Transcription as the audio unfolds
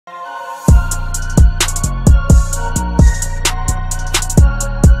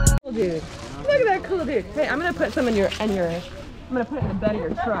Dude, look at that cool dude. Hey, I'm gonna put some in I'm gonna put it in the bed of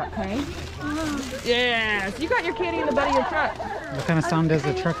your truck, okay? Yes, you got your candy in the bed of your truck. What kind of sound does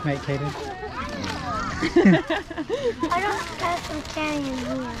the truck make, Kaden? I don't have some candy in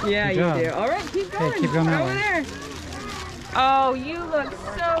here. Yeah, you do. All right, keep going. Okay, keep going that way. There. Oh, you look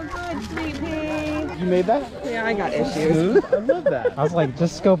so good, sweet pea. You made that? Yeah, I got issues. I love that. I was like,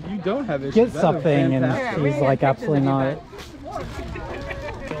 just go You don't have issues. get That is something, and fantastic. he's like, absolutely not.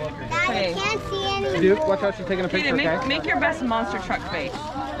 Hey. I can't see any. Duke, watch out, she's taking a picture, Kaden, okay? make your best monster truck face. See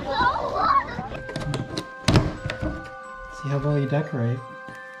how well you decorate.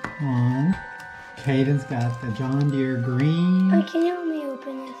 One. Kaden's got the John Deere green. Oh, can you help me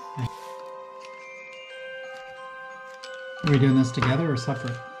open this? Are we doing this together or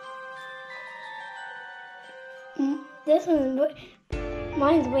separate? This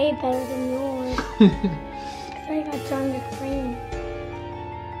mine's way better than yours. Cause I got John Deere green.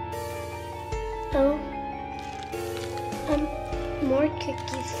 Oh, more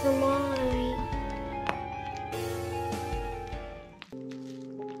cookies for mine.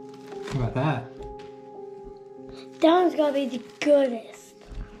 How about that? That one's gotta be the goodest.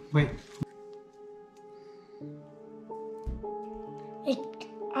 Wait.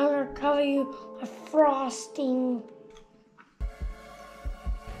 I'm gonna cover you with frosting.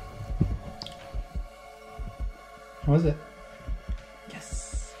 How was it?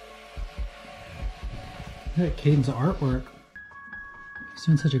 Yes. Look at Kaden's artwork. He's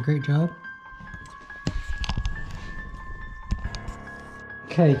doing such a great job.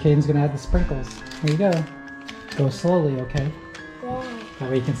 Okay, Kaden's gonna add the sprinkles. Here you go. Go slowly, okay? Wow. That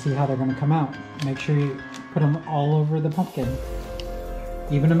way you can see how they're gonna come out. Make sure you put them all over the pumpkin.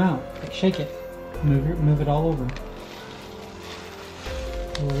 Even them out. Like, shake it. Move it all over.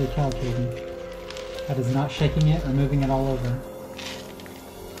 Holy cow, Kaden. That is not shaking it or moving it all over.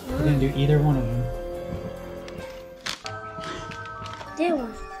 We're gonna do either one of them. That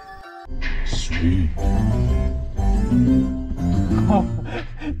one. Sweet. Oh,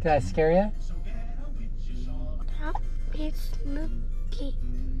 did I scare you? It's smoky.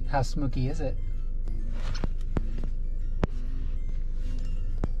 How smoky is it?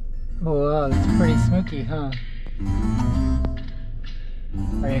 Whoa, that's pretty smoky, huh?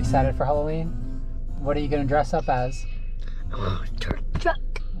 Are you excited for Halloween? What are you gonna dress up as? Monster truck.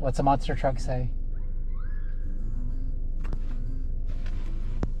 What's a monster truck say?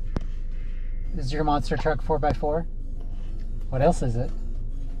 Is your monster truck 4x4? What else is it?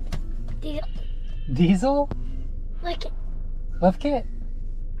 Diesel? Look it. Lift kit?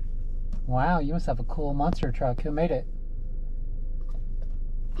 Wow, you must have a cool monster truck. Who made it?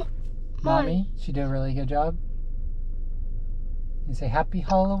 Mommy? She did a really good job? You say Happy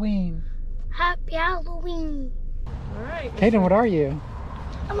Halloween. Happy Halloween. All right. Kaden, what are you?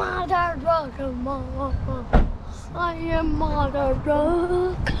 I'm on the rock. I am on the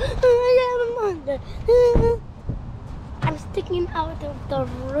rock. I am on the. I'm sticking out of the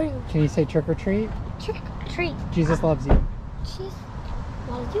room. Can you say trick or treat? Trick or treat. Jesus loves you. She's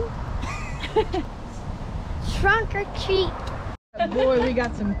loves you. Trunk or treat. Boy, we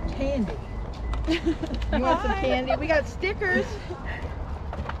got some candy. You want some candy? We got stickers.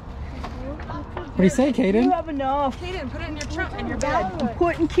 What do you say, Kaden? You have enough. Kaden, put it in your trunk in your bed. I'm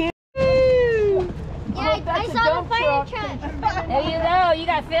putting candy. Yeah, I saw the fire truck. There you go. You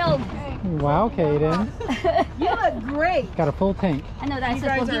got filled. Wow, Kaden. You look great. Got a full tank. I know that's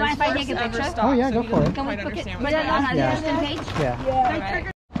simple. Do you mind if I take a picture? Oh yeah, go for it. Can we put it on the Yeah. Instant page? Yeah.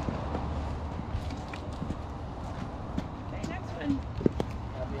 Okay, next one.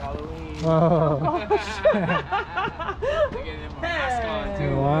 Happy Halloween. Whoa. They're getting my mask on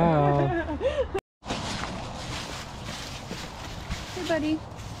too. Wow. Hey, buddy.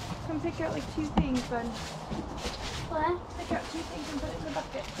 Come pick out like 2 things, bud. What? Pick out 2 things and put it in the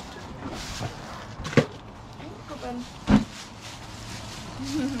bucket. There you go, bud.